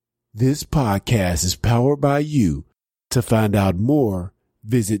This podcast is powered by you. To find out more,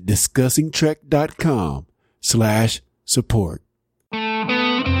 visit discussingtrek.com/support.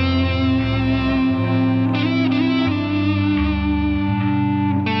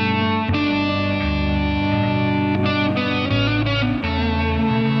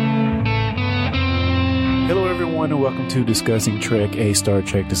 Hello, everyone, and welcome to Discussing Trek, a Star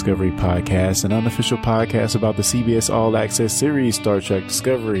Trek Discovery podcast, an unofficial podcast about the CBS All Access series Star Trek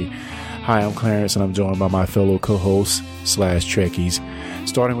Discovery. Hi, I'm Clarence, and I'm joined by my fellow co-hosts / Trekkies,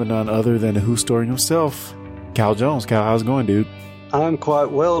 starting with none other than the Who story himself, Cal Jones. Cal, how's it going, dude? I'm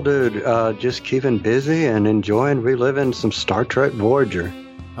quite well, dude. Just keeping busy and enjoying reliving some Star Trek Voyager.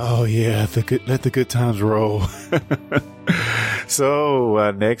 Oh, yeah, let the good times roll.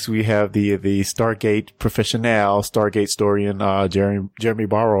 So next we have the Stargate professional, Stargate historian, Jeremy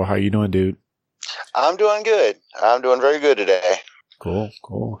Barrow. How you doing, dude? I'm doing good. I'm doing very good today.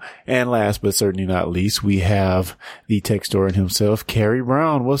 Cool. And last but certainly not least, we have the tech historian himself, Kerry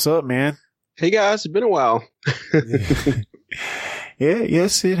Brown. What's up, man? Hey guys, it's been a while.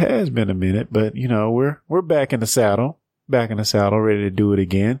 Yes, it has been a minute, but you know we're back in the saddle. Ready to do it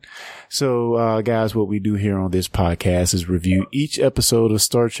again. So, guys, what we do here on this podcast is review each episode of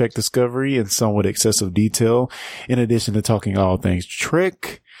Star Trek Discovery in somewhat excessive detail, in addition to talking all things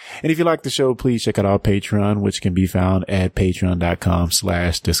Trek. And if you like the show, please check out our Patreon, which can be found at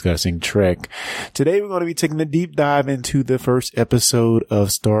patreon.com/discussingtrek. Today, we're going to be taking a deep dive into the first episode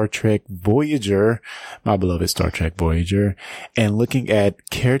of Star Trek Voyager, my beloved Star Trek Voyager, and looking at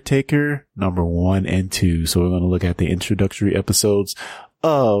Caretaker number 1 and 2. So we're going to look at the introductory episodes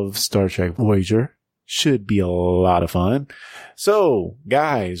of Star Trek Voyager. Should be a lot of fun. So,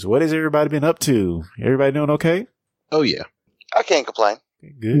 guys, what has everybody been up to? Everybody doing okay? Oh, yeah. I can't complain.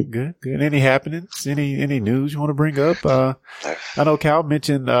 Good. Any happenings? Any news you want to bring up? I know Cal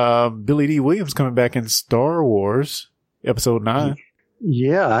mentioned Billy D. Williams coming back in Star Wars Episode 9.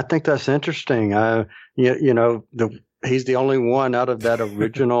 Yeah, I think that's interesting. He's the only one out of that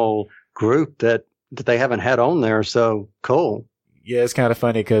original group that they haven't had on there. So cool. Yeah, it's kind of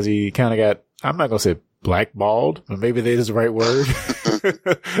funny because he kind of got, I'm not going to say blackballed, but maybe that is the right word.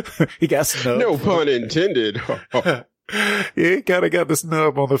 He got snubbed. No pun intended. Yeah, he kind of got the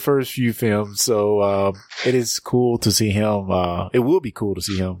snub on the first few films, so it is cool to see him. It will be cool to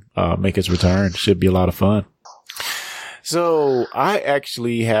see him make his return. Should be a lot of fun. So I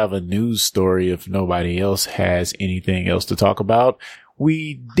actually have a news story if nobody else has anything else to talk about.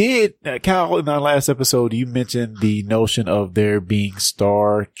 We did, Cal, in our last episode, you mentioned the notion of there being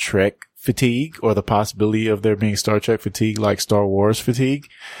Star Trek fatigue, or the possibility of there being Star Trek fatigue, like Star Wars fatigue,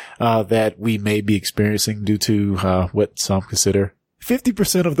 that we may be experiencing due to what some consider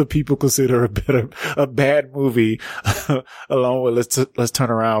 50% of the people consider a bad movie, along with let's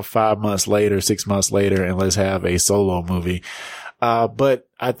turn around 5 months later, 6 months later, and let's have a solo movie. But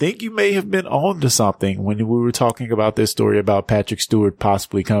I think you may have been on to something when we were talking about this story about Patrick Stewart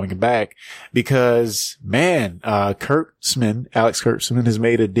possibly coming back, because Alex Kurtzman has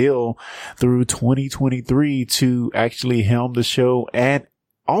made a deal through 2023 to actually helm the show and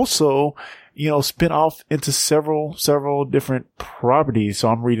also, spin off into several different properties. So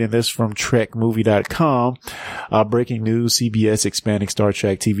I'm reading this from TrekMovie.com. Breaking news: CBS expanding Star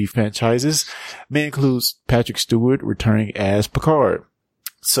Trek TV franchises may include Patrick Stewart returning as Picard.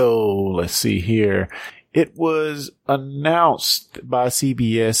 So let's see here. It was announced by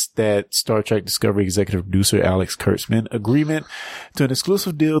CBS that Star Trek Discovery executive producer Alex Kurtzman agreement to an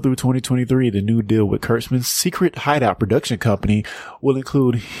exclusive deal through 2023. The new deal with Kurtzman's secret hideout production company will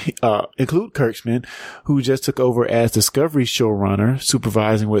include Kurtzman, who just took over as Discovery showrunner,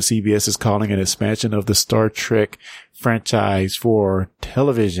 supervising what CBS is calling an expansion of the Star Trek franchise for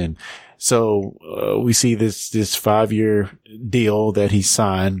television. So we see this 5-year deal that he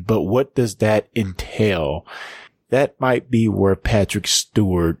signed, but what does that entail? That might be where Patrick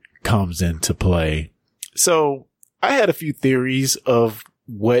Stewart comes into play. So I had a few theories of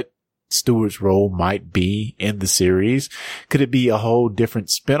what Stewart's role might be in the series. Could it be a whole different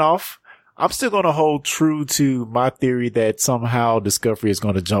spinoff? I'm still going to hold true to my theory that somehow Discovery is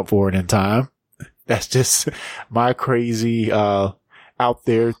going to jump forward in time. That's just my crazy, out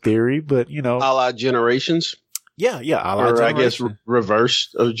there theory, but a la Generations. Yeah, a la or Generations. I guess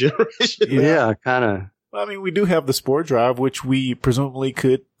reverse of Generations. Yeah, kind of. Well, I mean, we do have the Spore Drive, which we presumably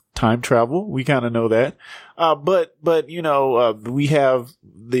could time travel. We kind of know that. But, we have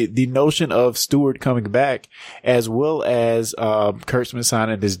the notion of Stewart coming back, as well as, Kurtzman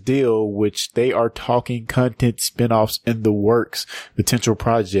signing this deal, which they are talking content spinoffs in the works, potential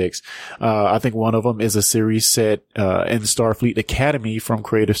projects. I think one of them is a series set, in Starfleet Academy from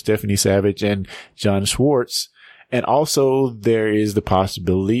creator Stephanie Savage and John Schwartz. And also there is the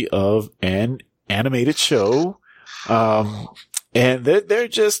possibility of an animated show. And they're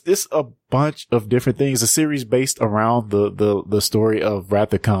just, it's a bunch of different things, a series based around the story of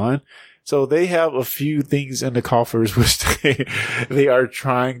Wrath of Khan. So they have a few things in the coffers, which they are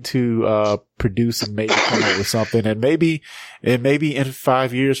trying to, produce and maybe come up with something. And maybe in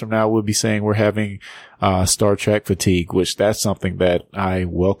 5 years from now, we'll be saying we're having, Star Trek fatigue, which that's something that I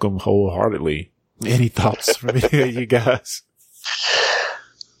welcome wholeheartedly. Any thoughts from you guys?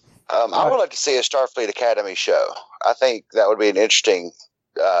 I would like to see a Starfleet Academy show. I think that would be an interesting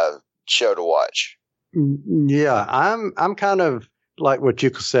show to watch. Yeah, I'm kind of like what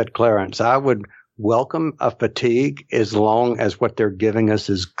you said, Clarence. I would welcome a fatigue as long as what they're giving us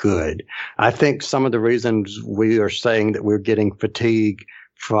is good. I think some of the reasons we are saying that we're getting fatigue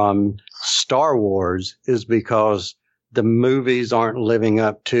from Star Wars is because the movies aren't living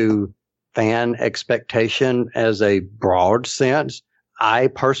up to fan expectation as a broad sense. I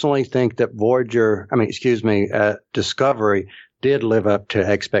personally think that Discovery did live up to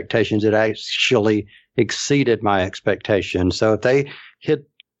expectations. It actually exceeded my expectations. So if they hit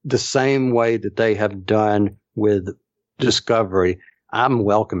the same way that they have done with Discovery, I'm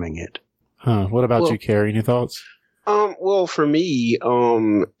welcoming it. What about you, Carrie? Any thoughts? Well, for me,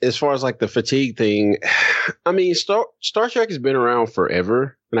 as far as like the fatigue thing, I mean, Star Trek has been around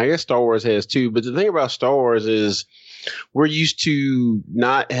forever, and I guess Star Wars has too. But the thing about Star Wars is we're used to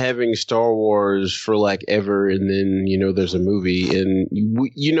not having Star Wars for like ever, and then there's a movie, and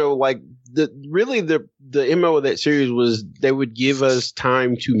like the MO of that series was they would give us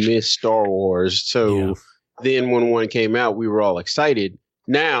time to miss Star Wars. So then when one came out, we were all excited.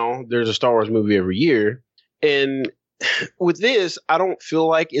 Now there's a Star Wars movie every year. And with this, I don't feel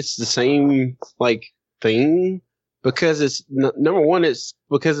like it's the same like thing because it's number one, it's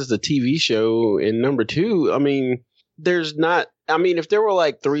because it's a TV show. And number two, I mean, if there were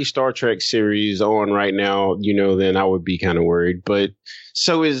like 3 Star Trek series on right now, then I would be kind of worried. But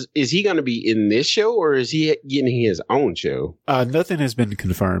so is he going to be in this show or is he getting his own show? Nothing has been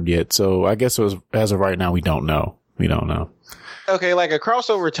confirmed yet. So I guess as of right now, we don't know. Okay, like a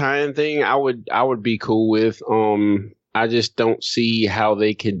crossover time thing, I would be cool with. I just don't see how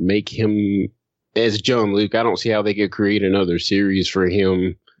they could make him as John Luke. I don't see how they could create another series for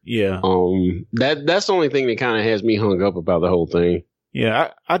him. Yeah. That's the only thing that kind of has me hung up about the whole thing.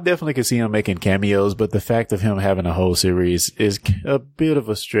 Yeah, I definitely could see him making cameos, but the fact of him having a whole series is a bit of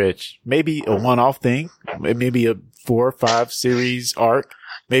a stretch. Maybe a one-off thing, maybe a 4 or 5 series arc,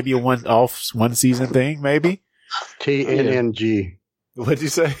 maybe a one-off 1 season thing, maybe. TNNG. What'd you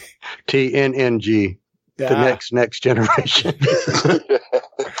say? TNNG. The next generation.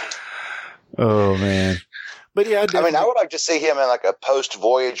 Oh man. But yeah, I would like to see him in like a post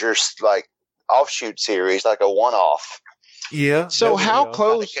Voyager like offshoot series, like a one-off. Yeah. So how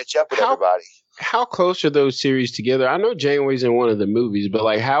close? Catch up with everybody. How close are those series together? I know Janeway's in one of the movies, but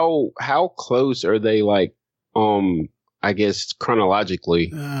like how close are they? Like, I guess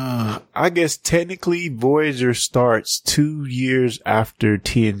chronologically. I guess technically Voyager starts 2 years after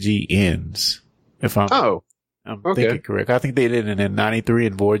TNG ends. If I'm thinking correct. I think they did it in 93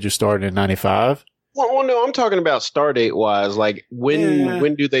 and Voyager started in 95. Well, no, I'm talking about star date wise. Like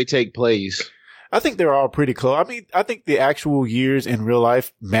when do they take place? I think they're all pretty close. I mean, I think the actual years in real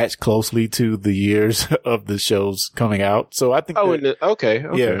life match closely to the years of the shows coming out. So I think. Okay.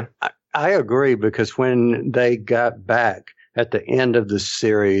 Yeah. I agree because when they got back at the end of the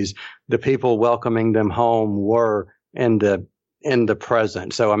series, the people welcoming them home were in the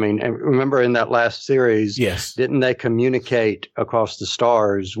present. So, I mean, remember in that last series, yes, didn't they communicate across the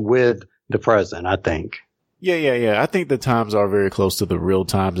stars with the present, I think? Yeah. I think the times are very close to the real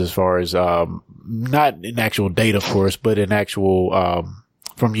times as far as, not in actual date, of course, but in actual,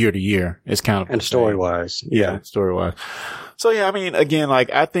 from year to year. It's kind of. And story-wise. Yeah, story-wise. So yeah, I mean, again,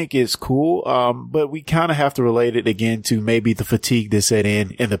 like, I think it's cool. But we kind of have to relate it again to maybe the fatigue that set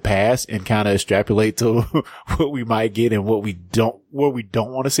in the past and kind of extrapolate to what we might get and where we don't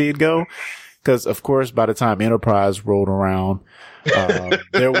want to see it go. Cause of course, by the time Enterprise rolled around,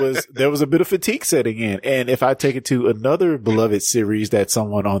 there was a bit of fatigue setting in. And if I take it to another beloved series that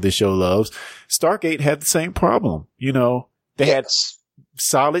someone on this show loves, Stargate had the same problem. They had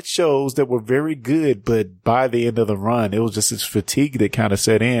solid shows that were very good, but by the end of the run, it was just this fatigue that kind of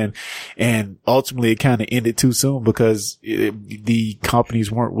set in, and ultimately it kind of ended too soon because the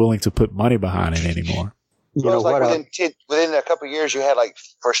companies weren't willing to put money behind it anymore. It was like within a couple of years, you had like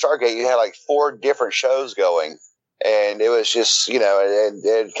for Stargate, you had like 4 different shows going, and it was just and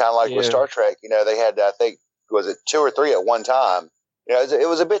kind of like with Star Trek, they had I think was it 2 or 3 at one time. It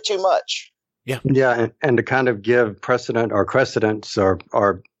was a bit too much. Yeah, and to kind of give precedence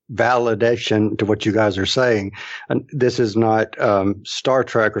or validation to what you guys are saying, and this is not Star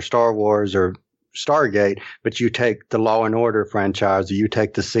Trek or Star Wars or Stargate, but you take the Law and Order franchise, or you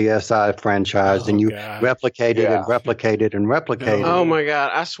take the CSI franchise, and you replicate it and replicate it and replicate it. Oh my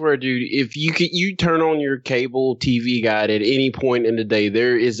God! I swear, dude, if you turn on your cable TV guide at any point in the day,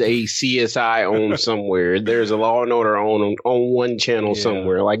 there is a CSI on somewhere. There's a Law and Order on one channel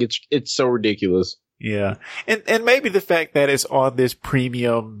somewhere. Like it's so ridiculous. Yeah. And maybe the fact that it's on this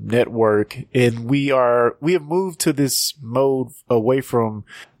premium network, and we have moved to this mode away from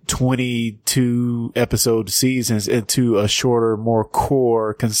 22 episode seasons into a shorter, more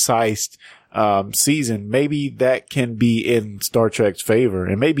core, concise season. Maybe that can be in Star Trek's favor,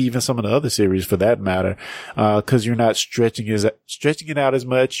 and maybe even some of the other series for that matter, because you're not stretching it out as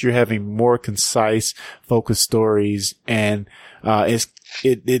much. You're having more concise, focused stories, and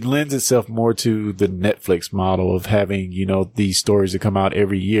it lends itself more to the Netflix model of having, these stories that come out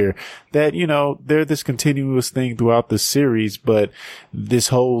every year that, they're this continuous thing throughout the series, but this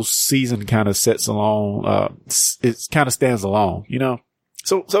whole season kind of sets alone, it kind of stands alone,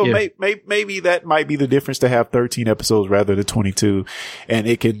 So maybe that might be the difference to have 13 episodes rather than 22, and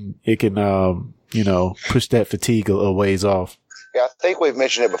it can push that fatigue a ways off. Yeah, I think we've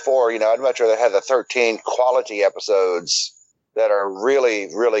mentioned it before. I'd much rather have the 13 quality episodes that are really,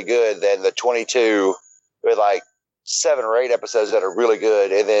 really good than the 22 with like 7 or 8 episodes that are really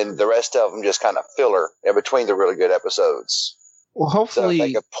good, and then the rest of them just kind of filler in between the really good episodes. Well, hopefully, so if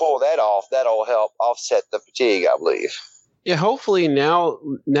they could pull that off, that'll help offset the fatigue, I believe. Yeah, hopefully now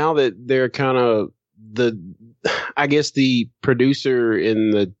that they're kind of the producer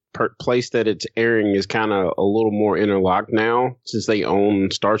in the place that it's airing is kind of a little more interlocked now, since they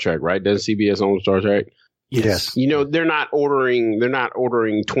own Star Trek, right? Doesn't CBS own Star Trek? Yes. They're not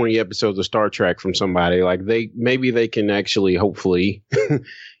ordering 20 episodes of Star Trek from somebody. Like maybe they can actually, hopefully,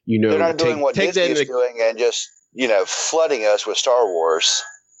 they're not doing what Disney is doing and just, flooding us with Star Wars.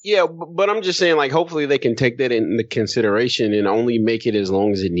 Yeah, but I'm just saying, like, hopefully they can take that into consideration and only make it as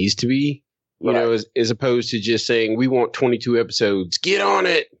long as it needs to be, as opposed to just saying, we want 22 episodes. Get on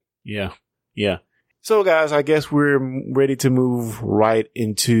it. Yeah. Yeah. So guys, I guess we're ready to move right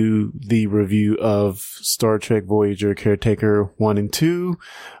into the review of Star Trek Voyager Caretaker 1 and 2.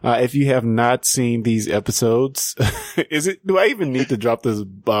 If you have not seen these episodes, do I even need to drop this,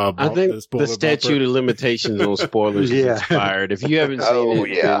 I think the statute of limitations on spoilers is expired. If you haven't seen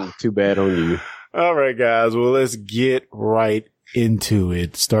it, then too bad on you. All right, guys. Well, let's get right into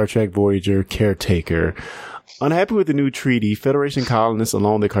it. Star Trek Voyager Caretaker. Unhappy with the new treaty, Federation colonists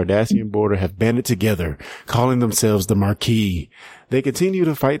along the Cardassian border have banded together, calling themselves the Maquis. They continue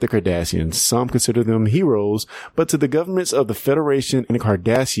to fight the Cardassians. Some consider them heroes, but to the governments of the Federation and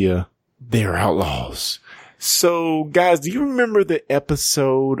Cardassia, they're outlaws. So, guys, do you remember the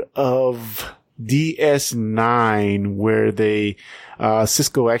episode of DS9 where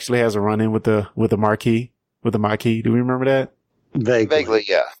Cisco actually has a run-in with the Maquis? With the Maquis? Do we remember that? Vaguely,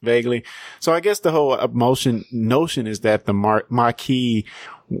 yeah. Vaguely. So I guess the whole notion is that the Maquis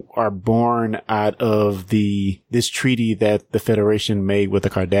are born out of this treaty that the Federation made with the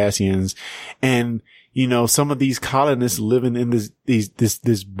Cardassians. And, some of these colonists living in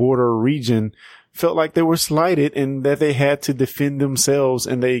this border region felt like they were slighted and that they had to defend themselves,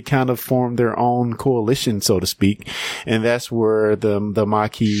 and they kind of formed their own coalition, so to speak. And that's where the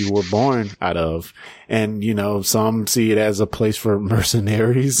Maquis were born out of. And, some see it as a place for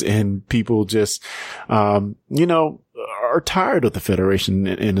mercenaries, and people just, are tired of the Federation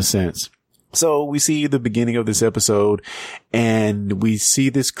in a sense. So we see the beginning of this episode, and we see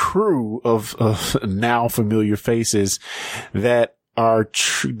this crew of now familiar faces that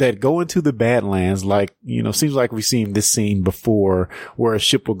that go into the Badlands, like, seems like we've seen this scene before, where a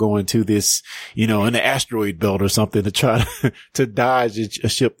ship will go into this, an asteroid belt or something to try to dodge a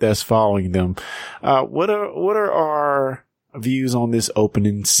ship that's following them. What are our views on this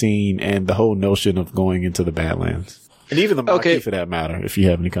opening scene and the whole notion of going into the Badlands? And even the Maquis for that matter, if you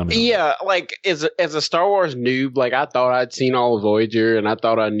have any comments. Yeah, like as a Star Wars noob, like I thought I'd seen all of Voyager and I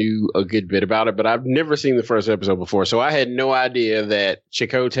thought I knew a good bit about it, but I've never seen the first episode before. So I had no idea that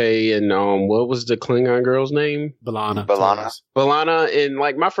Chakotay and what was the Klingon girl's name? B'Elanna. And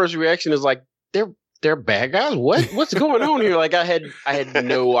like my first reaction is like, they're bad guys. What's going on here? Like I had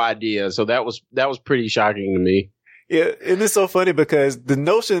no idea. So that was pretty shocking to me. Yeah, and it's so funny because the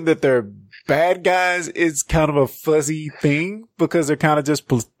notion that they're bad guys is kind of a fuzzy thing because they're kind of just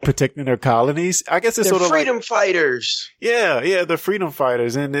protecting their colonies. I guess it's they're sort of freedom like, fighters. Yeah, they're freedom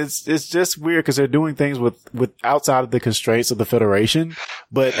fighters, and it's just weird because they're doing things with outside of the constraints of the Federation,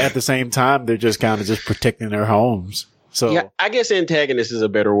 but at the same time they're just kind of just protecting their homes. So yeah, I guess antagonist is a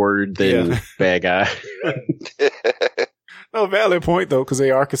better word than bad guy. No, valid point though, because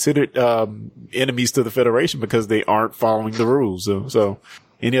they are considered enemies to the Federation because they aren't following the rules. So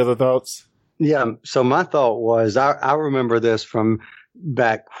any other thoughts? Yeah. So my thought was, I remember this from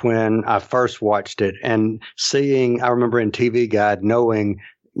back when I first watched it and seeing, I remember in TV Guide knowing,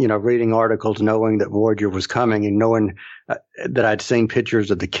 reading articles, knowing that Voyager was coming and knowing that I'd seen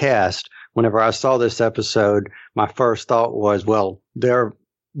pictures of the cast. Whenever I saw this episode, my first thought was, well, there's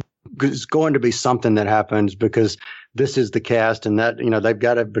going to be something that happens because this is the cast and that, they've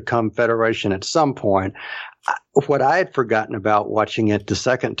got to become Federation at some point. What I had forgotten about watching it the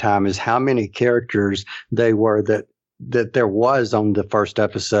second time is how many characters they were that there was on the first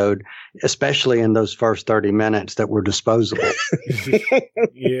episode, especially in those first 30 minutes that were disposable.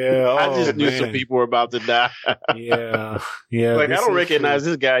 Yeah. I just knew some people were about to die. Yeah. Like, I don't recognize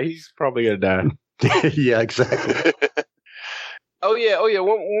this guy. He's probably going to die. Yeah, exactly. Oh yeah.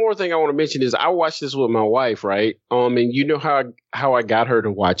 One more thing I want to mention is I watched this with my wife, right? And you know how I got her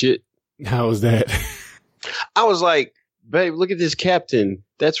to watch it? How was that? I was like, babe, look at this captain.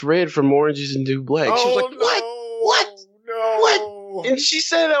 That's Red from Orange Is the New Black. She was like, what? What? And she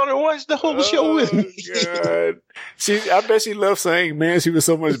sat down and watched the whole show with me. God. I bet she loved saying, man, she was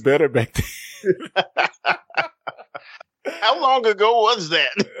so much better back then. How long ago was that?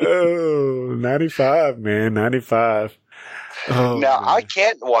 Oh, 95, man. 95. Oh, now, man. I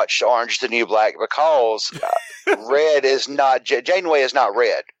can't watch Orange is the New Black because Red is not, Janeway is not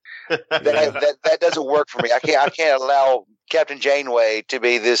Red. That doesn't work for me. I can't allow Captain Janeway to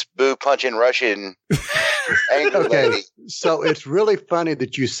be this boo punching Russian angry lady. So it's really funny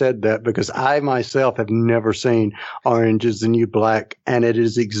that you said that because I myself have never seen Orange is the New Black, and it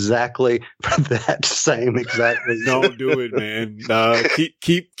is exactly that same exact reason. Don't do it, man.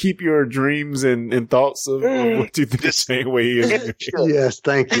 Keep your dreams and thoughts of what you think the same way is. Yes,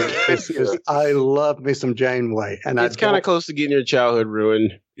 thank you. Because I love me some Janeway, and it's kind of close to getting your childhood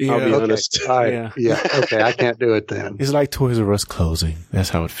ruined. Yeah, I'll be honest. All right. Yeah. Okay. I can't do it then. It's like Toys R Us closing. That's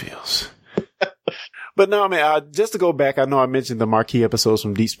how it feels. But no, I mean, just to go back, I know I mentioned the Maquis episodes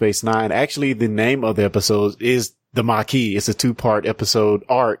from Deep Space Nine. Actually, the name of the episode is the Maquis. It's a 2-part episode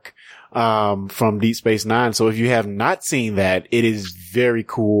arc from Deep Space Nine. So if you have not seen that, it is very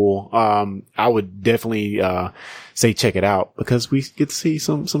cool. I would definitely say check it out because we get to see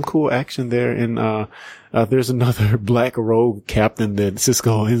some cool action there. And there's another black rogue captain that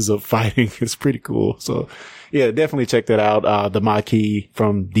Cisco ends up fighting. It's pretty cool. So yeah, definitely check that out. The Maquis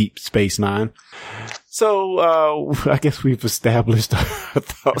from Deep Space Nine. So, I guess we've established our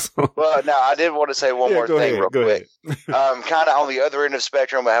thoughts. Well, now I did want to say one more thing real quick. Kind of on the other end of the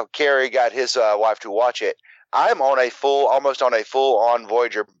spectrum, how Kerry got his wife to watch it. I'm on almost on a full-on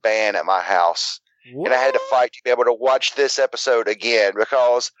Voyager ban at my house. What? And I had to fight to be able to watch this episode again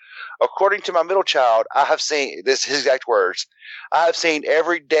because, according to my middle child, I have seen this. His exact words: I have seen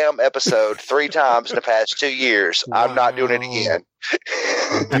every damn episode 3 times in the past 2 years. Wow. I'm not doing it again.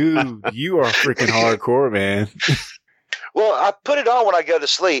 Dude, you are freaking hardcore, man. Well, I put it on when I go to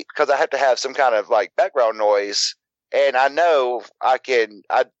sleep because I have to have some kind of like background noise, and I know I can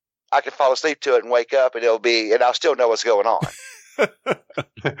fall asleep to it and wake up, and I'll still know what's going on.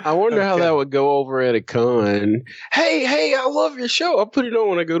 I wonder how that would go over at a con. Hey, I love your show. I'll put it on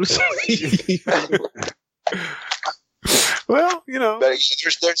when I go to sleep. Well, But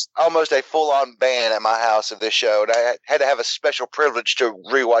there's almost a full-on ban at my house of this show, and I had to have a special privilege to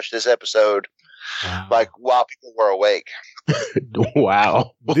rewatch this episode, like while people were awake.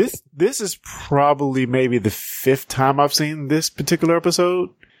 Wow. This is probably maybe the 5th time I've seen this particular episode.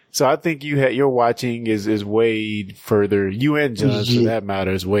 So I think your watching is way further. You and John, for that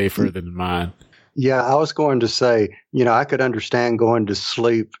matter, is way further than mine. Yeah, I was going to say, I could understand going to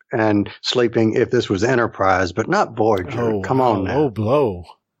sleep and sleeping if this was Enterprise, but not Voyager. Come on now.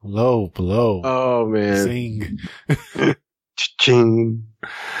 Low blow. Oh, man. Sing. Ching.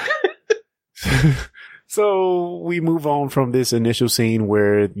 So we move on from this initial scene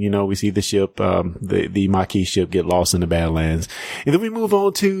where, we see the ship, the Maquis ship get lost in the Badlands. And then we move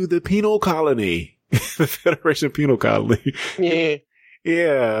on to the penal colony, the Federation penal colony. Yeah.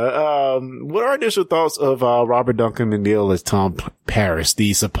 Yeah. What are our initial thoughts of, Robert Duncan McNeil as Tom Paris,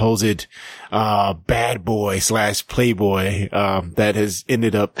 the supposed, bad boy / playboy, that has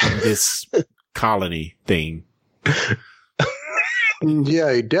ended up in this colony thing?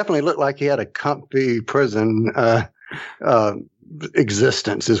 Yeah, he definitely looked like he had a comfy prison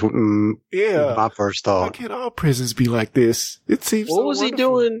existence. Is my first thought. Why can't all prisons be like this? It seems. What was he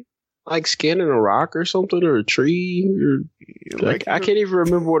doing? Like scanning a rock or something, or a tree, or I can't even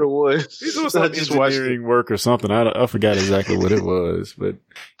remember what it was. He's doing some engineering work or something. I forgot exactly what it was, but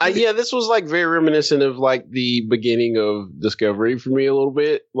yeah, this was like very reminiscent of like the beginning of Discovery for me a little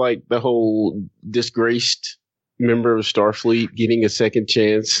bit, like the whole disgraced member of Starfleet getting a second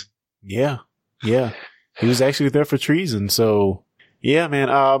chance. Yeah. He was actually there for treason. So yeah,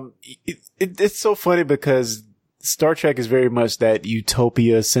 man. It's so funny because Star Trek is very much that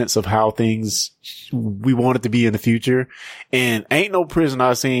utopia sense of how things we want it to be in the future. And ain't no prison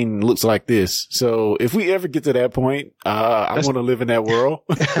I've seen looks like this. So if we ever get to that point, I want to live in that world.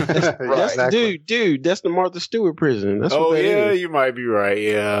 Right. Exactly. Dude, that's the Martha Stewart prison. That's what that is. You might be right.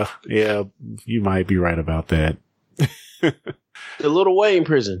 Yeah, you might be right about that. The Little Wayne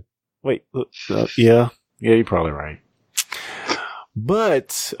prison. Wait, yeah, you're probably right.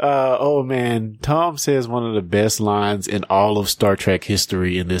 But, oh man, Tom says one of the best lines in all of Star Trek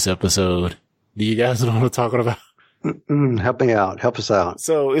history in this episode. Do you guys know what I'm talking about? Help me out. Help us out.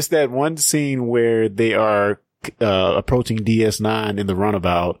 So it's that one scene where they are, approaching DS9 in the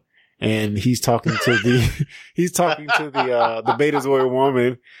runabout, and he's talking to the Betazoid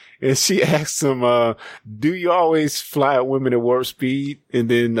woman, and she asks him, do you always fly at women at warp speed? And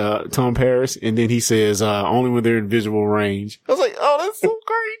then, Tom Paris, and then he says, only when they're in visual range. I was like, oh, that's so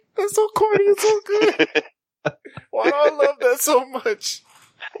great. That's so corny. It's so good. Why do I love that so much?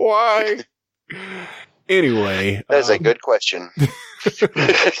 Why? Anyway. That's a good question.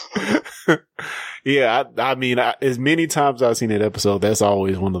 Yeah, I mean, as many times I've seen that episode, that's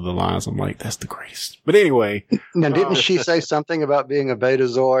always one of the lines. I'm like, that's the greatest. But anyway. Now, didn't she say something about being a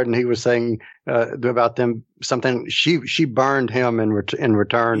Betazoid, and he was saying about them something? She burned him in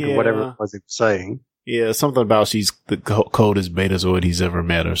return to whatever it was he was saying. Yeah, something about she's the coldest Betazoid he's ever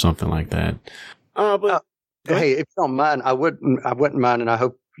met, or something like that. But hey, if you don't mind, I wouldn't mind, and I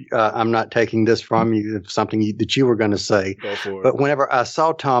hope I'm not taking this from you, something that you were going to say. Go for it. But whenever I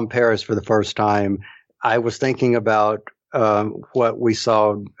saw Tom Paris for the first time, I was thinking about what we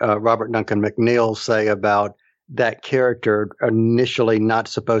saw Robert Duncan McNeil say about that character initially not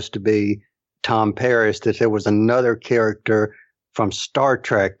supposed to be Tom Paris, that there was another character from Star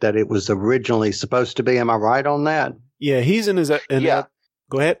Trek that it was originally supposed to be. Am I right on that? Yeah, he's in his... Yeah.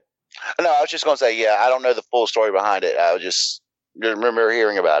 Go ahead. No, I was just going to say, I don't know the full story behind it. I was just remember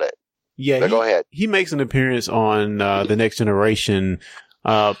hearing about it. Yeah, go ahead. He makes an appearance on The Next Generation,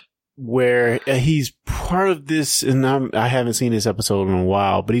 where he's part of this, and I haven't seen this episode in a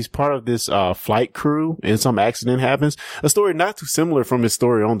while, but he's part of this flight crew, and some accident happens. A story not too similar from his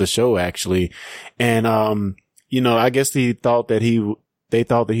story on the show, actually. And I guess they thought that he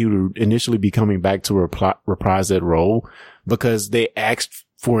would initially be coming back to reprise that role, because they asked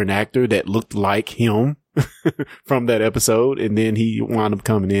for an actor that looked like him from that episode, and then he wound up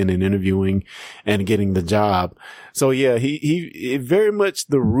coming in and interviewing and getting the job. So yeah, he very much,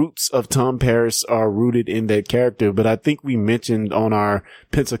 the roots of Tom Paris are rooted in that character, but I think we mentioned on our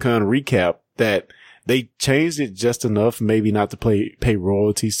Pensacon recap that they changed it just enough, maybe not to pay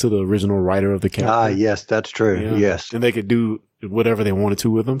royalties to the original writer of the character. Yes, that's true. Yeah. Yes. And they could do whatever they wanted to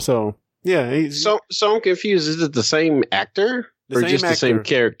with him. So yeah. So I'm confused. Is it the same actor? Or just the same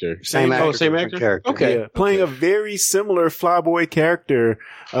character? Same actor. Same actor? Okay. Yeah, playing a very similar flyboy character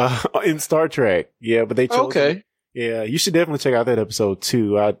in Star Trek. Yeah, but they chose him. Yeah, you should definitely check out that episode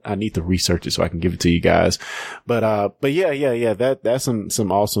too. I need to research it so I can give it to you guys. But yeah. That's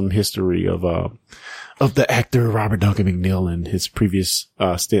some awesome history of the actor Robert Duncan McNeil and his previous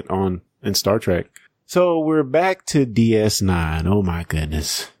stint in Star Trek. So we're back to DS9. Oh my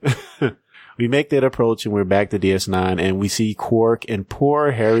goodness. We make that approach and we're back to DS9 and we see Quark and poor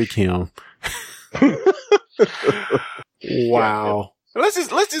Harry Kim. Wow. Let's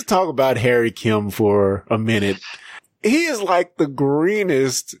just talk about Harry Kim for a minute. He is like the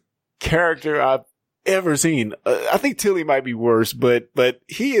greenest character I've ever seen. I think Tilly might be worse, but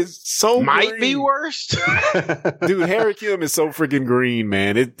he is so might be worse. Dude, Harry Kim is so freaking green,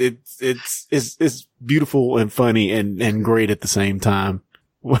 man. It's beautiful and funny and great at the same time.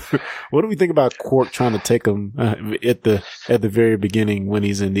 What do we think about Quark trying to take him at the very beginning when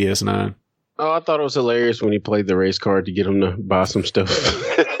he's in DS9? Oh, I thought it was hilarious when he played the race card to get him to buy some stuff.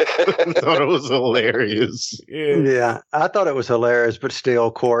 I thought it was hilarious. Yeah, I thought it was hilarious, but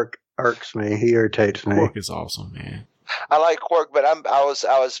still, Quark irks me. He irritates me. Quark is awesome, man. I like Quark, but I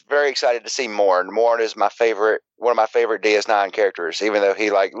was very excited to see Morn. Morn is one of my favorite DS9 characters, even though he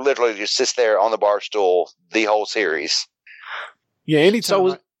like literally just sits there on the bar stool the whole series. Yeah, anytime.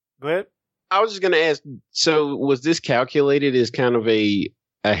 So go ahead. I was just going to ask, so was this calculated as kind of a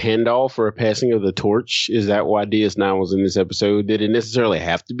handoff or a passing of the torch? Is that why DS9 was in this episode? Did it necessarily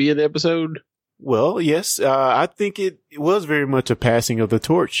have to be an episode? Well, yes, I think it was very much a passing of the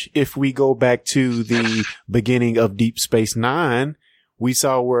torch. If we go back to the beginning of Deep Space Nine, we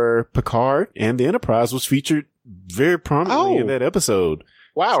saw where Picard and the Enterprise was featured very prominently in that episode.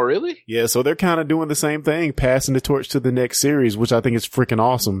 Wow, really? Yeah, so they're kind of doing the same thing, passing the torch to the next series, which I think is freaking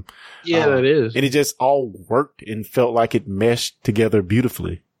awesome. Yeah, that is. And it just all worked and felt like it meshed together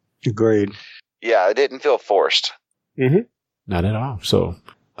beautifully. Agreed. Yeah, it didn't feel forced. Mm-hmm. Not at all. So,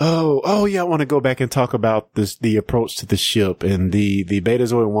 oh yeah, I want to go back and talk about the approach to the ship and the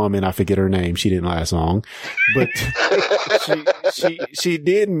Betazoid woman. I forget her name. She didn't last long, but she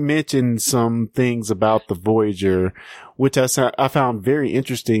did mention some things about the Voyager, which I found very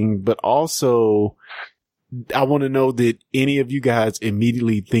interesting, but also I want to know, did any of you guys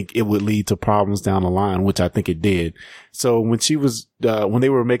immediately think it would lead to problems down the line, which I think it did. So when when they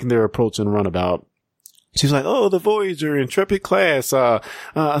were making their approach and runabout, she was like, "Oh, the Voyager, Intrepid class, a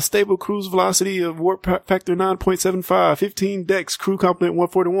stable cruise velocity of warp factor 9.75, 15 decks, crew complement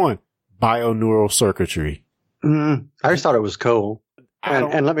 141, bioneural circuitry." I just thought it was cool.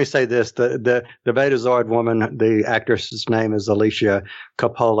 And let me say this, the Betazoid woman, the actress's name is Alicia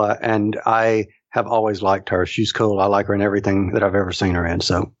Coppola, and I have always liked her. She's cool. I like her in everything that I've ever seen her in.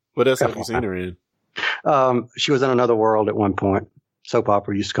 So, what else have you seen her in? She was in Another World at one point. Soap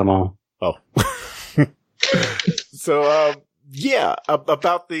opera used to come on. Oh. So, yeah,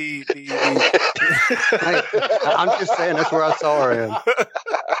 about the I'm just saying that's where I saw her in.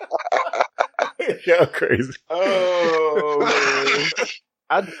 Yeah, crazy. Oh,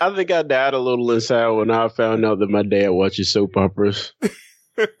 man. I think I died a little inside when I found out that my dad watches soap operas.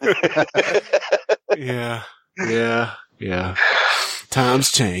 Yeah.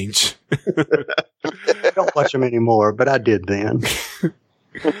 Times change. I don't watch them anymore, but I did then.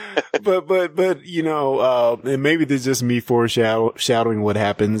 But you know, and maybe this is just me foreshadowing what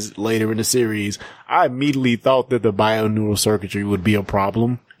happens later in the series. I immediately thought that the bioneural circuitry would be a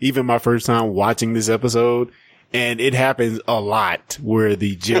problem, even my first time watching this episode. And it happens a lot where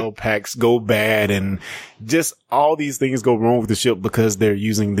the gel packs go bad and just all these things go wrong with the ship because they're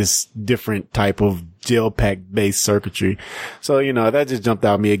using this different type of gel pack based circuitry. So, you know, that just jumped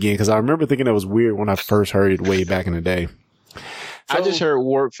out at me again because I remember thinking that was weird when I first heard it way back in the day. So, I just heard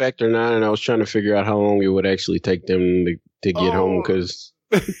warp factor 9 and I was trying to figure out how long it would actually take them to get home because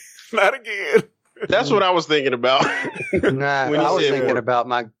not again. That's what I was thinking about. Nah, I was thinking about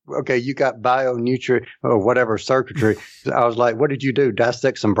you got bioneutrant or whatever circuitry. I was like, what did you do?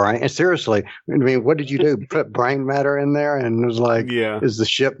 Dissect some brain? And seriously, I mean, what did you do? Put brain matter in there? And it was like, is the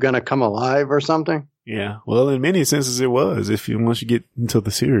ship going to come alive or something? Yeah. Well, in many senses it was, once you get into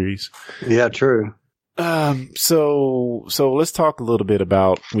the series. Yeah, true. So let's talk a little bit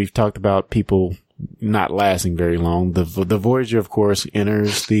about, we've talked about people not lasting very long. The Voyager, of course,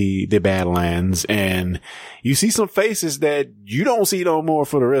 enters the Badlands, and you see some faces that you don't see no more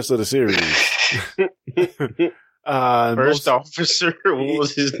for the rest of the series. First officer, what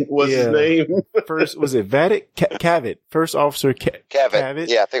was his name? First, was it Cavett? First officer Cavett.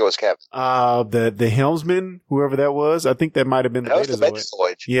 Yeah, I think it was Cavett. The helmsman, whoever that was, I think that might have been the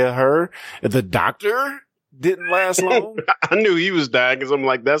Betazoid. Yeah, her. The doctor didn't last long. I knew he was dying because I'm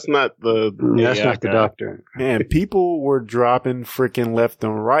like, that's not the doctor. Man, people were dropping freaking left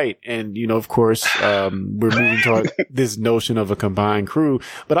and right. And, you know, of course, we're moving toward this notion of a combined crew.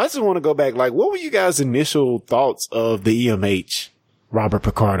 But I just want to go back. Like, what were you guys' initial thoughts of the EMH, Robert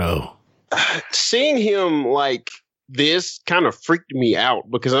Picardo? Seeing him like this kind of freaked me out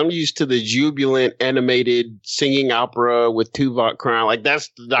because I'm used to the jubilant animated singing opera with Tuvok crying. Like, that's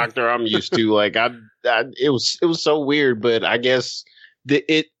the doctor I'm used to. Like, it was so weird, but I guess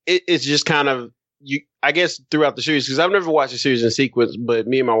it's just kind of I guess throughout the series, because I've never watched the series in sequence, but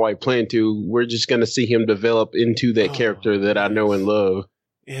me and my wife plan to. We're just going to see him develop into that character that I know and love.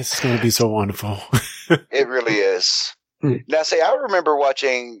 It's going to be so wonderful. It really is. Now, see, I remember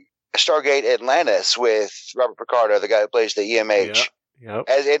watching Stargate Atlantis with Robert Picardo, the guy who plays the EMH. Yep.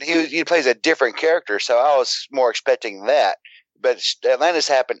 And he plays a different character, so I was more expecting that. but Atlantis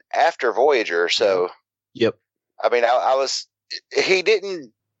happened after Voyager. So, yep. I mean,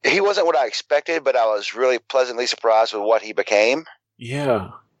 he wasn't what I expected, but I was really pleasantly surprised with what he became. Yeah.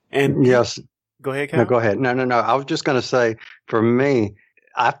 And yes. Go ahead, Kyle. No, go ahead. No. I was just going to say, for me,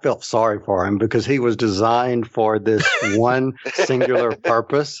 I felt sorry for him because he was designed for this one singular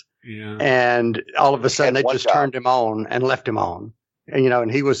purpose. Yeah. And all of a sudden they just turned him on and left him on. And,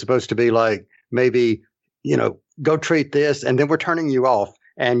 and he was supposed to be like, maybe, go treat this, and then we're turning you off,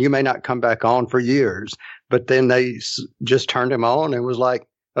 and you may not come back on for years. But then they just turned him on and was like,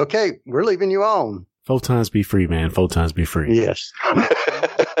 okay, we're leaving you on. Photons be free, man. Photons be free. Yes.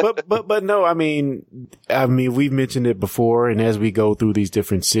 but no, I mean, we've mentioned it before, and as we go through these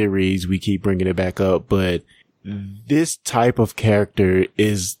different series, we keep bringing it back up. But this type of character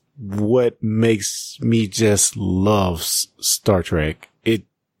is what makes me just love Star Trek.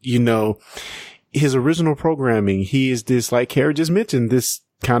 His original programming, he is this, like Kara just mentioned, this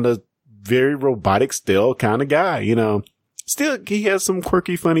kind of very robotic still kind of guy, Still, he has some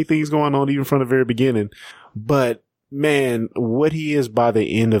quirky, funny things going on even from the very beginning. But man, what he is by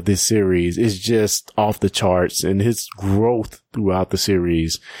the end of this series is just off the charts, and his growth throughout the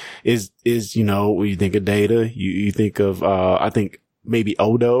series is, when you think of Data, you think of, I think maybe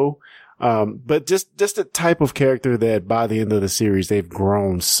Odo. But just the type of character that by the end of the series, they've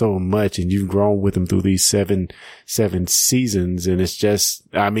grown so much, and you've grown with him through these seven seasons. And it's just,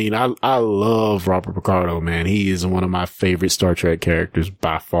 I love Robert Picardo, man. He is one of my favorite Star Trek characters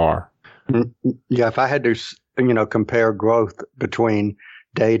by far. Yeah. If I had to, compare growth between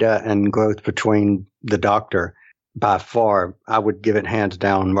Data and growth between the Doctor, by far, I would give it hands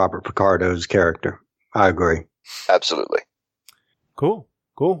down Robert Picardo's character. I agree. Absolutely. Cool.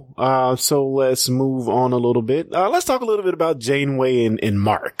 So let's move on a little bit. Let's talk a little bit about Janeway and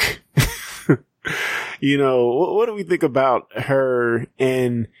Mark. What do we think about her?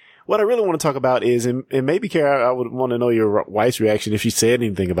 And what I really want to talk about is, and maybe Kara, I would want to know your wife's reaction if she said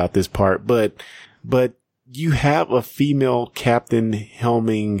anything about this part, but you have a female captain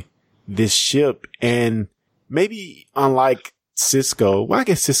helming this ship, and maybe unlike Cisco, well, I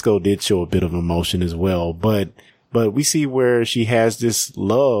guess Cisco did show a bit of emotion as well, but we see where she has this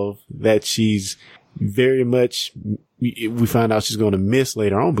love that she's very much, we find out she's going to miss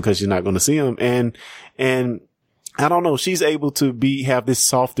later on because she's not going to see him. And I don't know, she's able to have this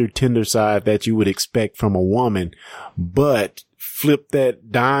softer, tender side that you would expect from a woman, but flip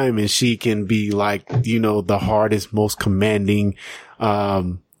that dime and she can be like, the hardest, most commanding,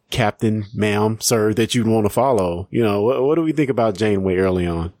 captain, ma'am, sir, that you'd want to follow. What do we think about Janeway early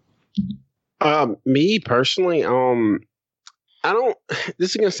on? Me personally, I don't, this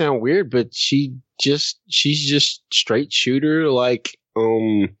is going to sound weird, but she's just straight shooter. Like,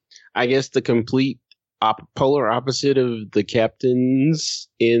 I guess the complete polar opposite of the captains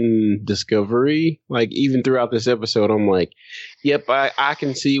in Discovery. Like, even throughout this episode, I'm like, yep, I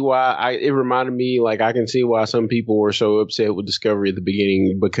can see why it reminded me, like, I can see why some people were so upset with Discovery at the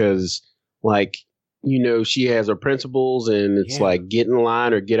beginning, because like, she has her principles, and it's like, get in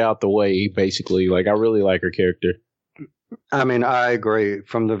line or get out the way, basically. Like, I really like her character. I mean, I agree.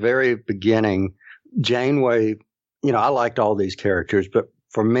 From the very beginning, Janeway, I liked all these characters, but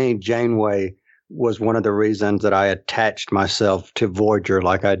for me, Janeway was one of the reasons that I attached myself to Voyager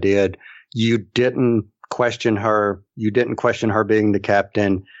like I did. You didn't question her. You didn't question her being the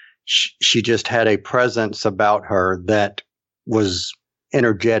captain. She just had a presence about her that was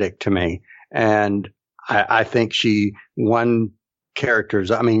energetic to me. And I think she won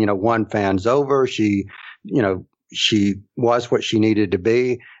won fans over. She was what she needed to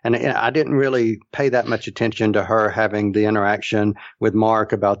be. And I didn't really pay that much attention to her having the interaction with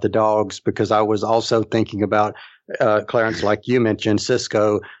Mark about the dogs, because I was also thinking about, Clarence, like you mentioned,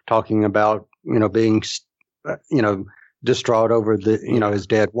 Cisco talking about, being, distraught over his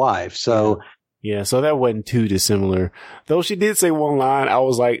dead wife. So, yeah, so that wasn't too dissimilar. Though she did say one line, I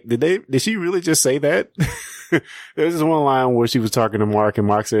was like, did she really just say that? There's this one line where she was talking to Mark, and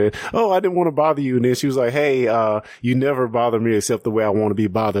Mark said, "Oh, I didn't want to bother you." And then she was like, "Hey, you never bother me except the way I want to be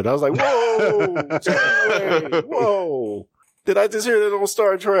bothered." I was like, whoa, Janeway, whoa. Did I just hear that on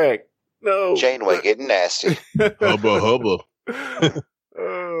Star Trek? No. Janeway getting nasty. Hubba.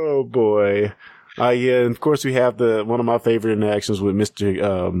 Oh, boy. Yeah, and of course we have one of my favorite interactions with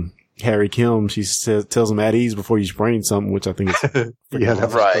Mr. Harry Kim. She tells him at ease before you sprain something, which I think is yeah,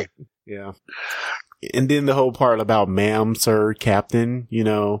 that's right. Yeah. And then the whole part about ma'am, sir, captain, you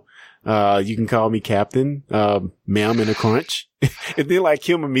can call me captain, ma'am in a crunch. And then like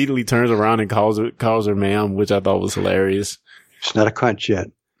Kim immediately turns around and calls her ma'am, which I thought was hilarious. It's not a crunch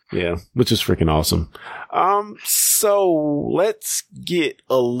yet. Yeah, which is freaking awesome. So let's get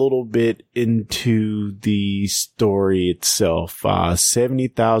a little bit into the story itself.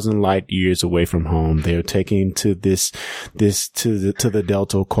 70,000 light years away from home, they're taken to to the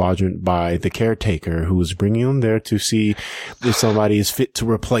Delta Quadrant by the Caretaker, who is bringing them there to see if somebody is fit to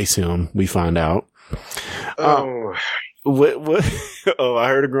replace him. We find out. What? Oh, I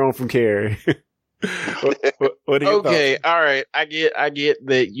heard a groan from Carrie. What okay, all right. I get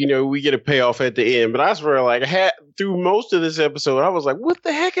that, we get a payoff at the end, but I swear, like, through most of this episode, I was like, what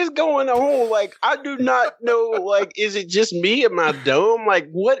the heck is going on? Like, I do not know. Like, is it just me? Am I dumb? Like,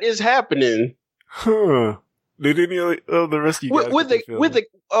 what is happening? Huh. Did any of the rest of you guys with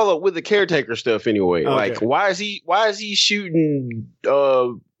the Caretaker stuff anyway? Okay. Like, why is he shooting?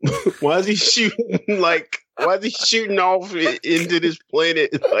 Why is he shooting off into this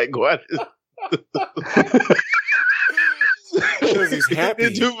planet? Like, what? Because he's happy.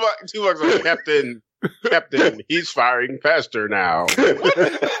 Tuvok's like, Captain, he's firing faster now.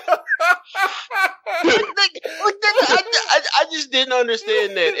 I just didn't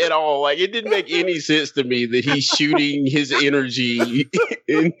understand that at all. Like, it didn't make any sense to me that he's shooting his energy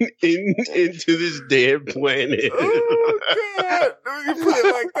into this dead planet. Oh, God. You put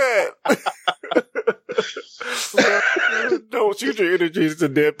it like that. Don't shoot your energies to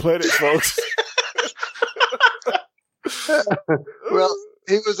dead planets, folks. Well,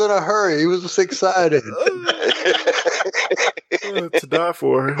 he was in a hurry. He was excited. To die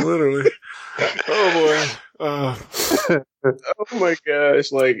for, literally. Oh, boy. Oh, my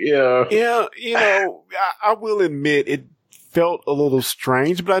gosh. Like, yeah. Yeah, I will admit it felt a little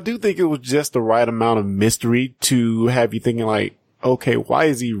strange, but I do think it was just the right amount of mystery to have you thinking, like, okay, why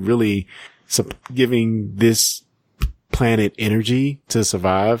is he really giving this planet energy to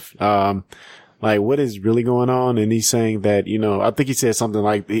survive? Like, what is really going on? And he's saying that, I think he said something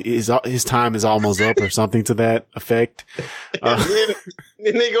like his time is almost up or something to that effect. And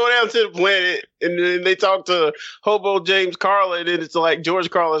they go down to the planet and then they talk to Hobo James Carlin, and it's like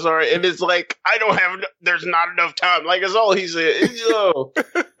George Carlin, sorry. And it's like, there's not enough time. Like, that's all he said.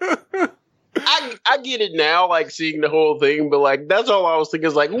 I get it now, like, seeing the whole thing, but, like, that's all I was thinking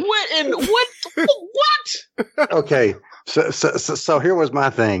is like, what? Okay. So here was my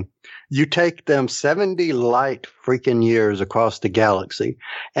thing. You take them 70 light freaking years across the galaxy,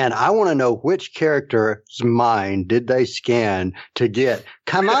 and I want to know which character's mind did they scan to get,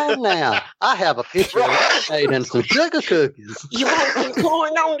 come on now, I have a picture of lemonade and some sugar cookies. You want some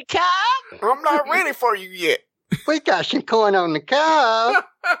corn on the cob? I'm not ready for you yet. We got some corn on the cob.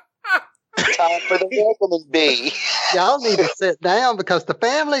 Time for the welcoming bee. Y'all need to sit down because the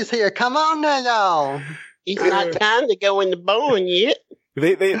family's here. Come on now, y'all. It's not time to go in the barn yet.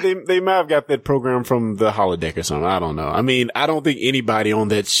 They might have got that program from the holodeck or something. I don't know. I mean, I don't think anybody on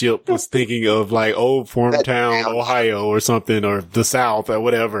that ship was thinking of like old Farmtown, Ohio or something, or the South or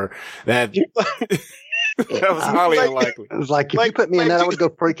whatever. That was highly unlikely. It was like, if you put me in that, I would go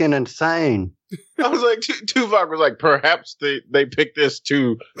freaking insane. I was like, Tuvok was like, perhaps they picked this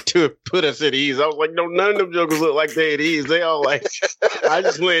to put us at ease. I was like, no, none of them jokers look like they at ease. They all like, I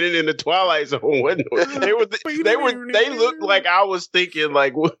just landed in the Twilight Zone. They looked like I was thinking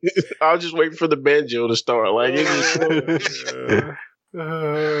like, I was just waiting for the banjo to start. Like, it was.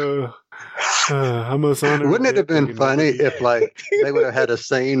 Wouldn't it have been funny if, like, they would have had a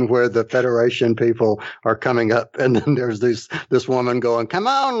scene where the Federation people are coming up, and then there's this woman going, "Come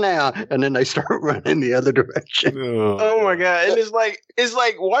on now," and then they start running the other direction. Oh my god! And it's like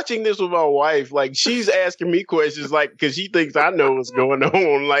watching this with my wife. Like, she's asking me questions, like, because she thinks I know what's going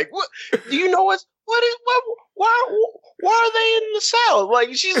on. Like, what do you know? Why are they in the South?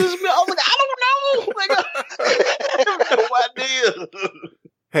 Like, she's just, I was like, I don't know. Like, I have no idea.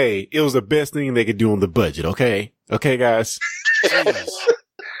 Hey, it was the best thing they could do on the budget, okay? Okay, guys?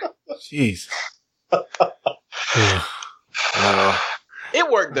 Jeez. It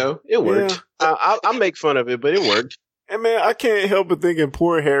worked, though. It worked. Yeah. I make fun of it, but it worked. And, man, I can't help but thinking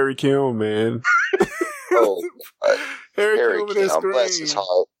poor Harry Kim, man. Oh, Harry Kim with that scream. Bless his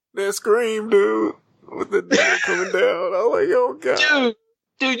heart. That scream, dude. With the needle coming down. I'm like, oh, God.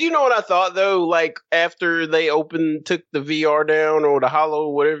 Dude, you know what I thought, though? Like, after they took the VR down, or the holo,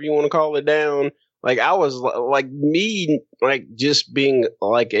 whatever you want to call it, down, like, I was, like, me, like, just being,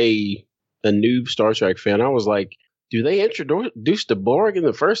 like, a noob Star Trek fan, I was like, do they introduce the Borg in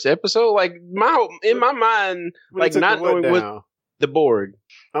the first episode? Like, in my mind, like, not knowing what the Borg.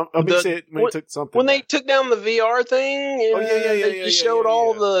 When they took down the VR thing, and they showed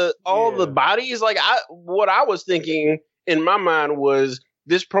all the bodies, like, what I was thinking in my mind was,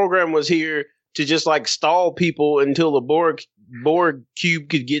 this program was here to just, like, stall people until the Borg Borg cube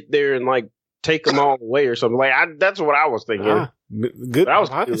could get there and like take them all away or something. Like that's what I was thinking. Good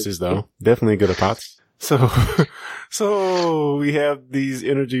hypothesis, though. Definitely a good hypothesis. So we have these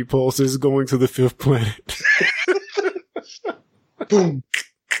energy pulses going to the fifth planet. Boom,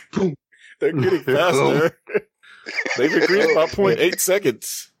 boom. They're getting faster. They've increased by 0.8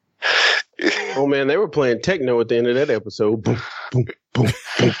 seconds. Oh man, they were playing techno at the end of that episode. Boom, boom, boom,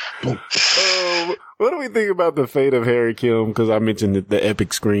 boom, boom. What do we think about the fate of Harry Kim? Because I mentioned the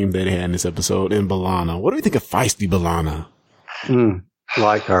epic scream that he had in this episode, and B'Elanna. What do we think of feisty B'Elanna?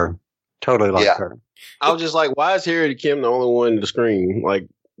 Like her. Totally like her. I was just like, why is Harry Kim the only one to scream? Like,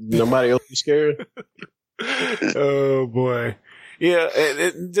 nobody else is scared? Oh, boy. Yeah,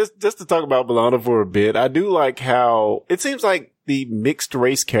 and just to talk about B'Elanna for a bit, I do like how it seems like the mixed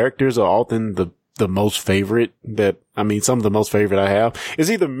race characters are often the most favorite some of the most favorite I have is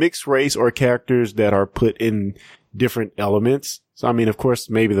either mixed race or characters that are put in different elements. So, I mean, of course,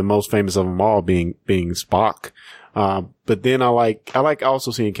 maybe the most famous of them all being Spock. But then I like also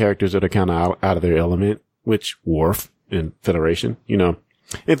seeing characters that are kind of out of their element, which Worf in Federation,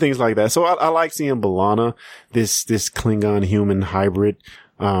 and things like that. So I like seeing B'Elanna, this Klingon human hybrid,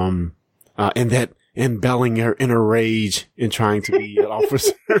 and belling her inner rage and trying to be an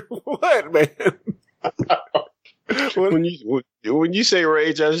officer. What, man? When you say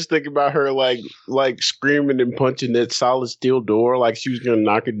rage, I just think about her like screaming and punching that solid steel door like she was gonna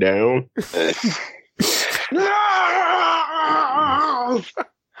knock it down.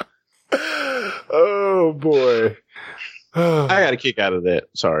 Oh boy. I got a kick out of that.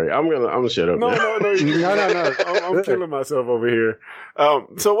 Sorry, I'm gonna shut up. No. I'm killing myself over here.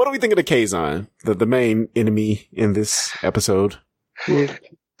 So what do we think of the Kazon, the main enemy in this episode?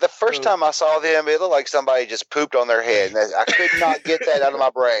 The first time I saw them, it looked like somebody just pooped on their head. And I could not get that out of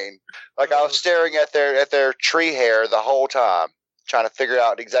my brain. Like I was staring at their tree hair the whole time, trying to figure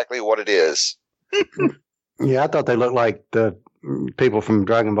out exactly what it is. Yeah, I thought they looked like the people from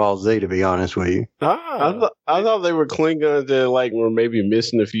Dragon Ball Z, to be honest with you. I thought they were Klingons that like were maybe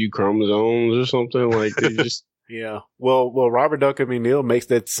missing a few chromosomes or something. Like they just yeah. Well, Robert Duncan McNeil makes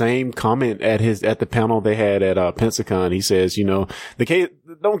that same comment at the panel they had at Pensacon. He says, don't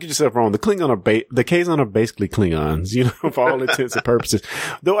get yourself wrong. The Kazon are basically Klingons, for all intents and purposes.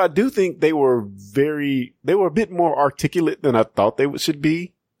 Though I do think they were a bit more articulate than I thought they should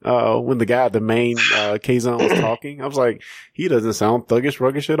be. When the main Kazon was talking, I was like, he doesn't sound thuggish,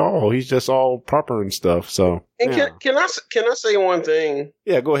 ruggish at all. He's just all proper and stuff. So, and can I say one thing?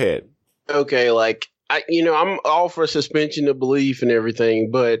 Yeah, go ahead. Okay, like I'm all for suspension of belief and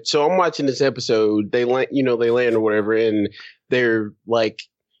everything, but so I'm watching this episode. They land or whatever, and they're like,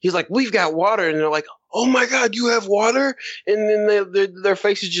 he's like, we've got water, and they're like, oh my god, you have water, and then their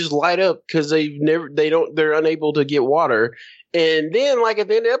faces just light up because they're unable to get water. And then, like, at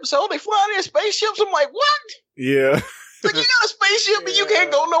the end of the episode, they fly in their spaceships. I'm like, what? Yeah. Like, you got a spaceship and you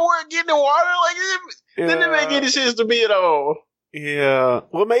can't go nowhere and get in the water? Like, that didn't make any sense to me at all. Yeah.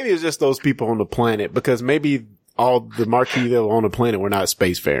 Well, maybe it's just those people on the planet, because maybe all the marquee that were on the planet were not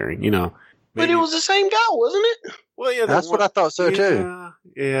spacefaring, Maybe. But it was the same guy, wasn't it? Well, yeah. That's what I thought so, too.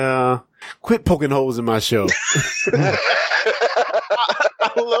 Yeah. Quit poking holes in my show.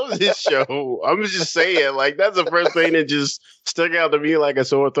 I love this show. I'm just saying, like, that's the first thing that just stuck out to me like a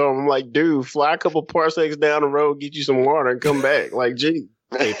sore thumb. I'm like, dude, fly a couple parsecs down the road, get you some water, and come back. Like, gee.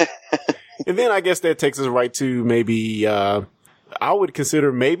 And then I guess that takes us right to maybe, I would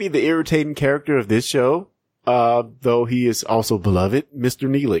consider maybe the irritating character of this show, though he is also beloved, Mr.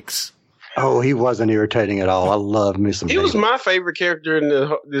 Neelix. Oh, he wasn't irritating at all. I love me some. He was my favorite character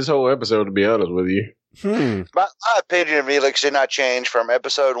in this whole episode, to be honest with you. My opinion of Neelix did not change from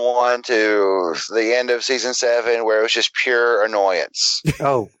episode 1 to the end of season 7, where it was just pure annoyance.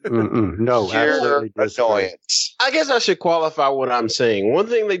 Oh, no, Pure annoyance. I guess I should qualify what I'm saying. One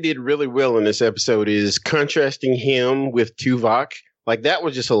thing they did really well in this episode is contrasting him with Tuvok. Like, that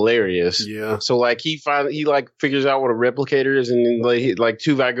was just hilarious. Yeah. So, like, he figures out what a replicator is, and then, like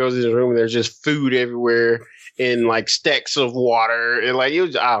Tuvok goes in his room, and there's just food everywhere, and, like, stacks of water, and, like, it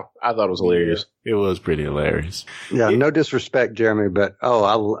was, I thought it was hilarious. Yeah, it was pretty hilarious. Yeah, no disrespect, Jeremy, but,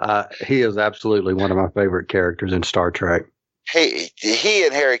 he is absolutely one of my favorite characters in Star Trek. He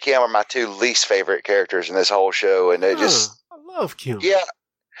and Harry Kim are my two least favorite characters in this whole show, and I love Kim. Yeah.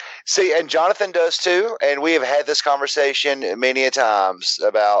 See, and Jonathan does too, and we have had this conversation many a times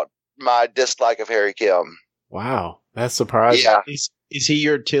about my dislike of Harry Kim. Wow, that's surprising. Yeah. Is he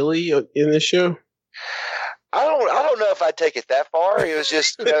your Tilly in this show? I don't know if I'd take it that far. It was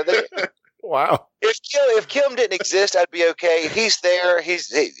just, wow. If Kim didn't exist, I'd be okay. If he's there,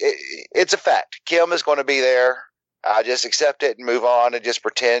 it's a fact. Kim is going to be there. I just accept it and move on and just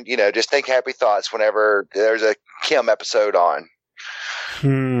pretend, just think happy thoughts whenever there's a Kim episode on.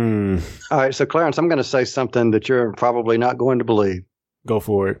 All right, so Clarence, I'm going to say something that you're probably not going to believe. Go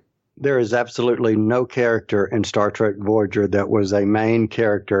for it. There is absolutely no character in Star Trek Voyager that was a main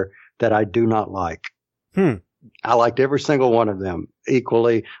character that I do not like. I liked every single one of them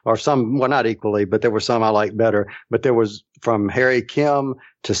equally, or some, well, not equally, but there were some I liked better. But there was from Harry Kim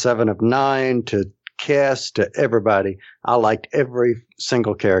to Seven of Nine to Kess to everybody. I liked every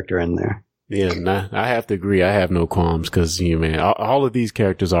single character in there. Yeah, I have to agree. I have no qualms because, man, all of these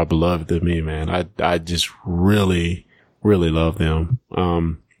characters are beloved to me, man. I just really, really love them.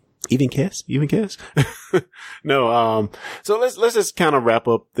 Even Kess? No, so let's just kind of wrap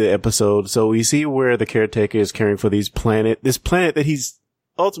up the episode. So we see where the caretaker is caring for this planet that he's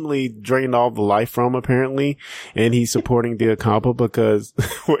ultimately drained all the life from, apparently, and he's supporting the Acampa because,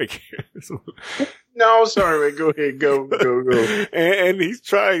 No, sorry, man. Go ahead. Go. And he's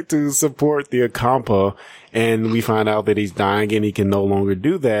trying to support the Acampa, and we find out that he's dying and he can no longer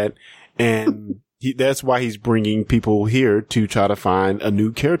do that. And that's why he's bringing people here to try to find a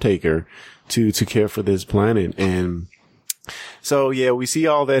new caretaker to care for this planet. And so, yeah, we see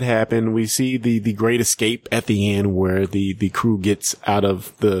all that happen. We see the great escape at the end where the crew gets out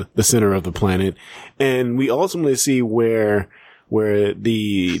of the center of the planet. And we ultimately see where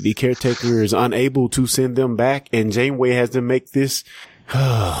the caretaker is unable to send them back, and Janeway has to make this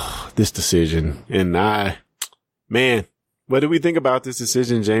decision. And man, what do we think about this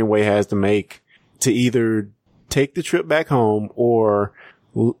decision Janeway has to make to either take the trip back home or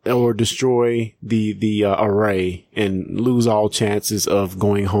destroy the array and lose all chances of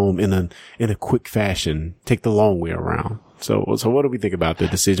going home in a quick fashion, take the long way around? So what do we think about the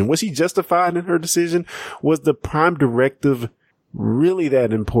decision? Was she justified in her decision? Was the Prime Directive really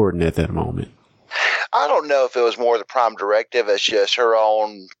that important at that moment? I don't know if it was more the Prime Directive as just her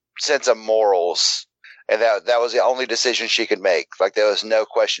own sense of morals, and that was the only decision she could make. Like, there was no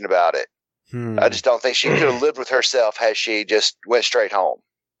question about it. I just don't think she could have lived with herself had she just went straight home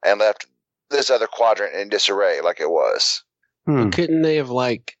and left this other quadrant in disarray like it was. Couldn't they have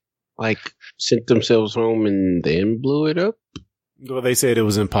like sent themselves home and then blew it up? Well, they said it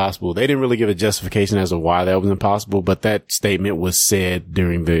was impossible. They didn't really give a justification as to why that was impossible, but that statement was said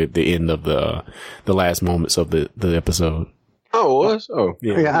during the end of the last moments of the episode. Oh, it was? Oh.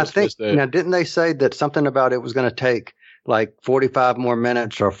 Yeah, I think, now, didn't they say that something about it was going to take like 45 more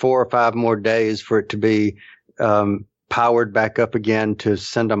minutes or 4 or 5 more days for it to be powered back up again to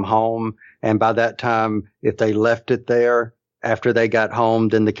send them home? And by that time, if they left it there after they got home,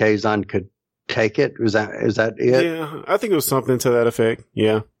 then the Kazon could take it. Is that it? Yeah, I think it was something to that effect.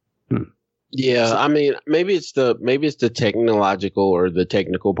 Yeah. Yeah, I mean, maybe it's the technological or the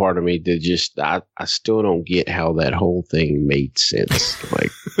technical part of me that just I still don't get how that whole thing made sense.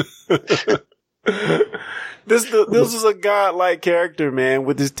 Like, this is a godlike character, man,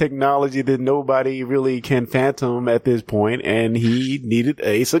 with this technology that nobody really can fathom at this point, and he needed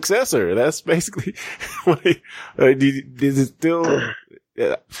a successor. That's basically what is it still?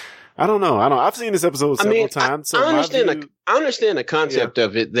 Yeah. I don't know. I've seen this episode several times. So I understand the concept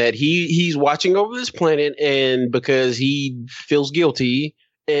of it, that he's watching over this planet, and because he feels guilty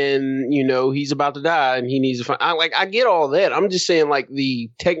and, he's about to die and he needs to find, I get all that. I'm just saying, like,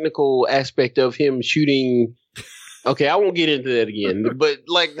 the technical aspect of him shooting. Okay, I won't get into that again, but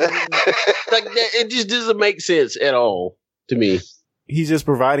like that, it just doesn't make sense at all to me. He's just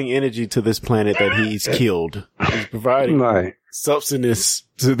providing energy to this planet that he's killed. He's providing substance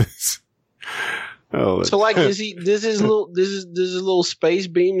to this. Oh, so like, does his little space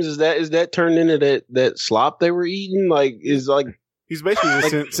beams? Is that turned into that slop they were eating? Like, he's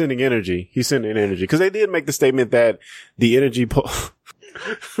basically sending energy. He's sending energy because they did make the statement that the energy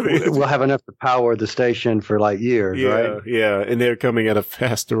we'll have enough to power the station for like years, right? Yeah, and they're coming at a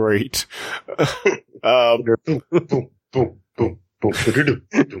faster rate.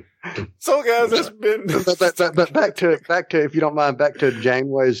 So, guys, that's been. But back to if you don't mind, back to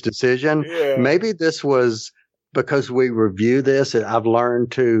Janeway's decision. Yeah. Maybe this was because we review this. I've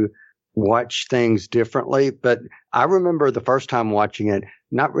learned to watch things differently. But I remember the first time watching it,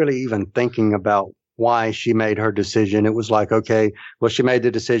 not really even thinking about why she made her decision. It was like, okay, well, she made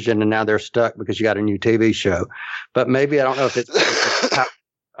the decision, and now they're stuck because you got a new TV show. But maybe I don't know if it's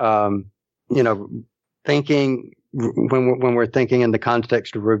thinking. When we're thinking in the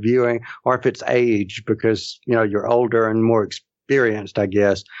context of reviewing, or if it's age, because, you're older and more experienced, I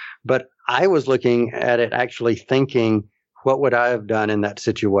guess. But I was looking at it actually thinking, what would I have done in that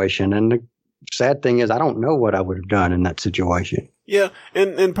situation? And the sad thing is, I don't know what I would have done in that situation. Yeah.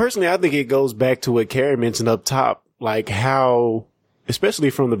 And personally, I think it goes back to what Carrie mentioned up top like how, especially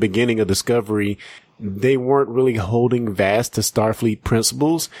from the beginning of Discovery, they weren't really holding fast to Starfleet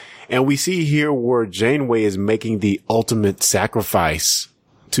principles. And we see here where Janeway is making the ultimate sacrifice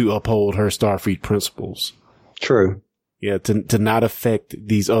to uphold her Starfleet principles. True. Yeah, to not affect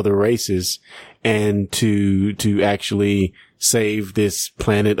these other races and to actually save this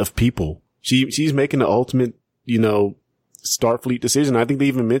planet of people. She's making the ultimate, Starfleet decision. I think they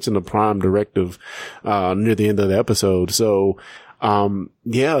even mentioned the Prime Directive, near the end of the episode. So,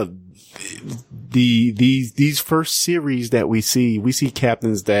 these first series that we see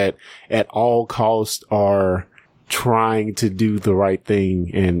captains that at all costs are trying to do the right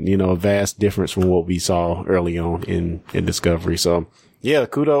thing, and a vast difference from what we saw early on in Discovery. So yeah,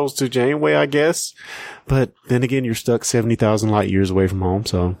 kudos to Janeway, I guess. But then again, you're stuck 70,000 light years away from home,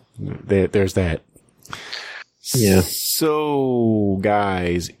 so there's that. Yeah. So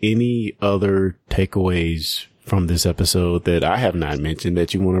guys, any other takeaways from this episode that I have not mentioned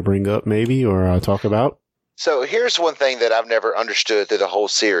that you want to bring up maybe or talk about? So here's one thing that I've never understood through the whole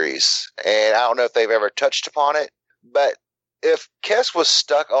series, and I don't know if they've ever touched upon it, but if Kes was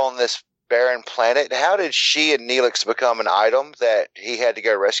stuck on this barren planet, how did she and Neelix become an item that he had to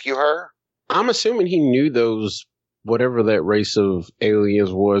go rescue her? I'm assuming he knew those, whatever that race of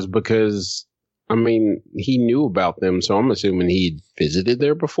aliens was, because, he knew about them, so I'm assuming he'd visited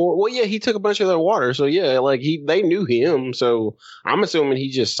there before. Well, yeah, he took a bunch of their water, so yeah, they knew him, so I'm assuming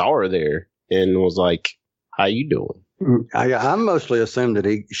he just saw her there and was like, how you doing? I mostly assumed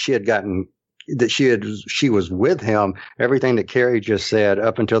that she was with him. Everything that Carrie just said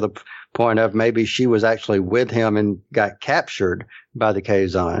up until the point of maybe she was actually with him and got captured by the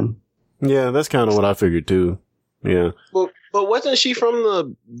Kazon. Yeah, that's kind of what I figured too. Yeah. But wasn't she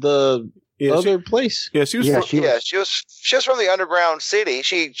from the other place? Yeah, she was. She was from the underground city.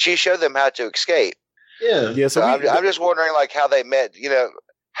 She showed them how to escape. Yeah. Yeah. So I'm just wondering how they met.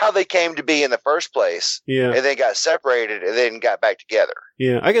 How they came to be in the first place. Yeah. And then got separated and then got back together.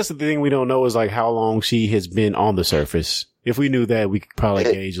 Yeah. I guess the thing we don't know is how long she has been on the surface. If we knew that, we could probably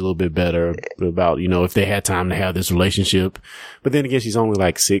gauge a little bit better about, if they had time to have this relationship. But then again, she's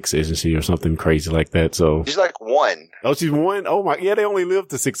only 6, isn't she? Or something crazy like that. So she's 1. Oh, she's 1? Oh my, yeah, they only live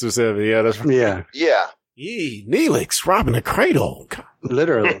to 6 or 7. Yeah, that's right. Yeah. Yeah. Yee, Neelix robbing a cradle.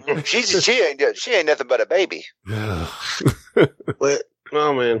 Literally. she ain't nothing but a baby. But,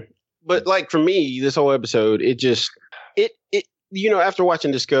 oh man. But for me, this whole episode, it after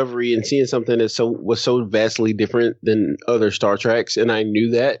watching Discovery and seeing something that was so vastly different than other Star Treks, and I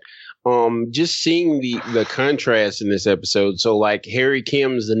knew that, just seeing the contrast in this episode. So Harry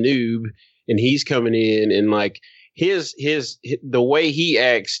Kim's the noob, and he's coming in, and his the way he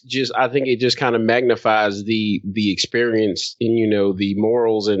acts, I think it just kind of magnifies the experience and the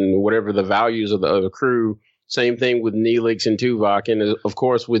morals and whatever the values of the crew. Same thing with Neelix and Tuvok, and of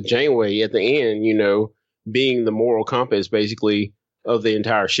course with Janeway at the end, being the moral compass basically of the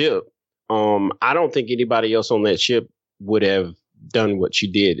entire ship. I don't think anybody else on that ship would have done what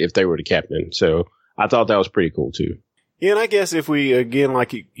she did if they were the captain. So I thought that was pretty cool too. Yeah, and I guess if we, again,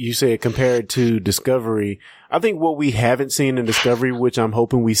 like you said, compared to Discovery, I think what we haven't seen in Discovery, which I'm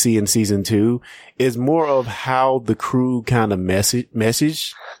hoping we see in season 2, is more of how the crew kind of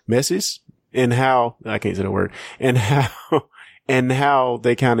messes, and how, I can't say the word, and how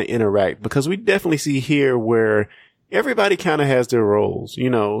they kind of interact. Because we definitely see here where everybody kind of has their roles.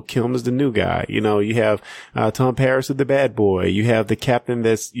 Kim is the new guy. You have Tom Paris is the bad boy. You have the captain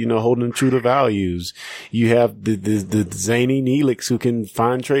that's, holding true to values. You have the zany Neelix who can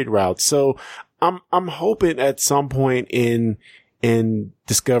find trade routes. So I'm hoping at some point in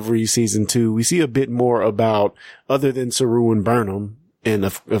Discovery season 2, we see a bit more about, other than Saru and Burnham, and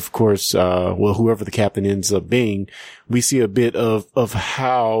of course, whoever the captain ends up being, we see a bit of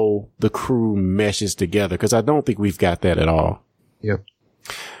how the crew meshes together. Cause I don't think we've got that at all. Yep.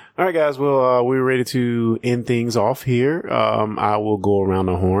 All right, guys. Well, we're ready to end things off here. I will go around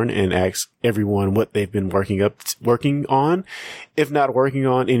the horn and ask everyone what they've been working on. If not working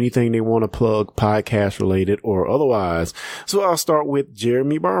on anything they want to plug, podcast related or otherwise. So I'll start with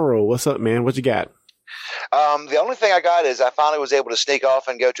Jeremy Barrow. What's up, man? What you got? The only thing I got is I finally was able to sneak off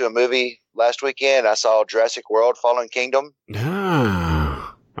and go to a movie last weekend. I saw Jurassic World: Fallen Kingdom.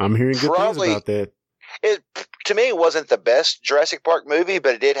 I'm hearing good things about that. To me, it wasn't the best Jurassic Park movie,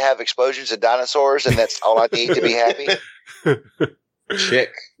 but it did have explosions of dinosaurs, and that's all I need to be happy. Check.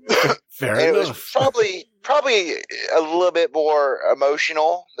 Fair and enough. It was probably a little bit more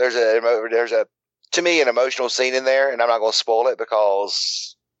emotional. There's a to me an emotional scene in there, and I'm not going to spoil it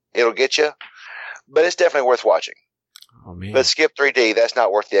because it'll get you. But it's definitely worth watching. Oh man! But skip 3D. That's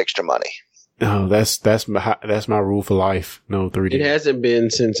not worth the extra money. Oh, that's my rule for life. No 3D. It hasn't been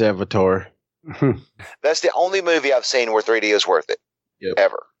since Avatar. That's the only movie I've seen where 3D is worth it. Yep.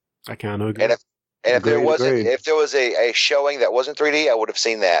 Ever. I kind of agree. And if there Agreed. was a showing that wasn't 3D, I would have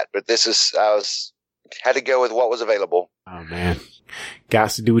seen that. But had to go with what was available. Oh man,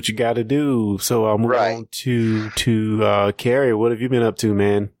 got to do what you got to do. So I'll move on to Carrie. What have you been up to,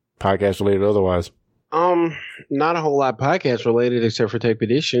 man? Podcast related, otherwise. Not a whole lot podcast related except for Tech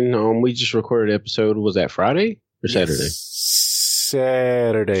Edition. We just recorded an episode. Was that Friday or Saturday?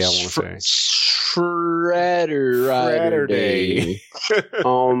 Saturday, I want to say. Saturday.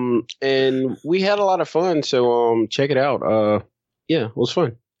 And we had a lot of fun. So check it out. Yeah, it was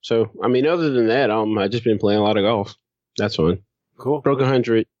fun. So I mean, other than that, I just been playing a lot of golf. That's fun. Cool. Broke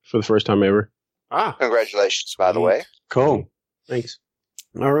 100 for the first time ever. Congratulations, by the way. Cool. Thanks.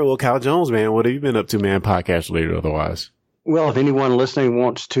 All right. Well, Kyle Jones, man, what have you been up to, man? Podcast related, otherwise. Well, if anyone listening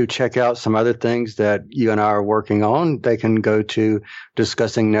wants to check out some other things that you and I are working on, they can go to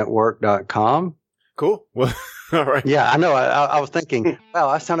discussingnetwork.com. Cool. Well, all right. Yeah, I know. I was thinking, wow,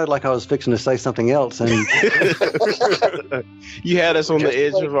 I sounded like I was fixing to say something else. And you had us on the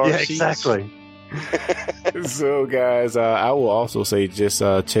edge of our seats. Exactly. So, guys, I will also say just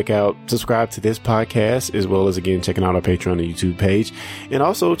subscribe to this podcast, as well as, again, checking out our Patreon and YouTube page. And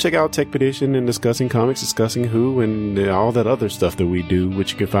also check out Tech Petition and Discussing Comics, Discussing Who, and all that other stuff that we do,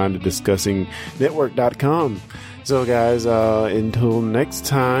 which you can find at discussingnetwork.com. So, guys, until next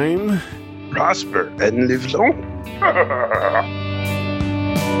time, prosper and live long.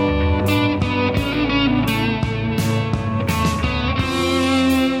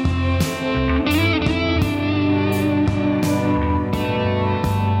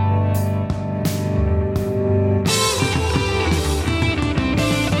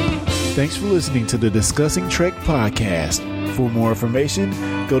 Thanks for listening to the Discussing Trek podcast. For more information,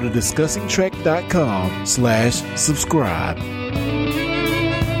 go to discussingtrek.com/subscribe.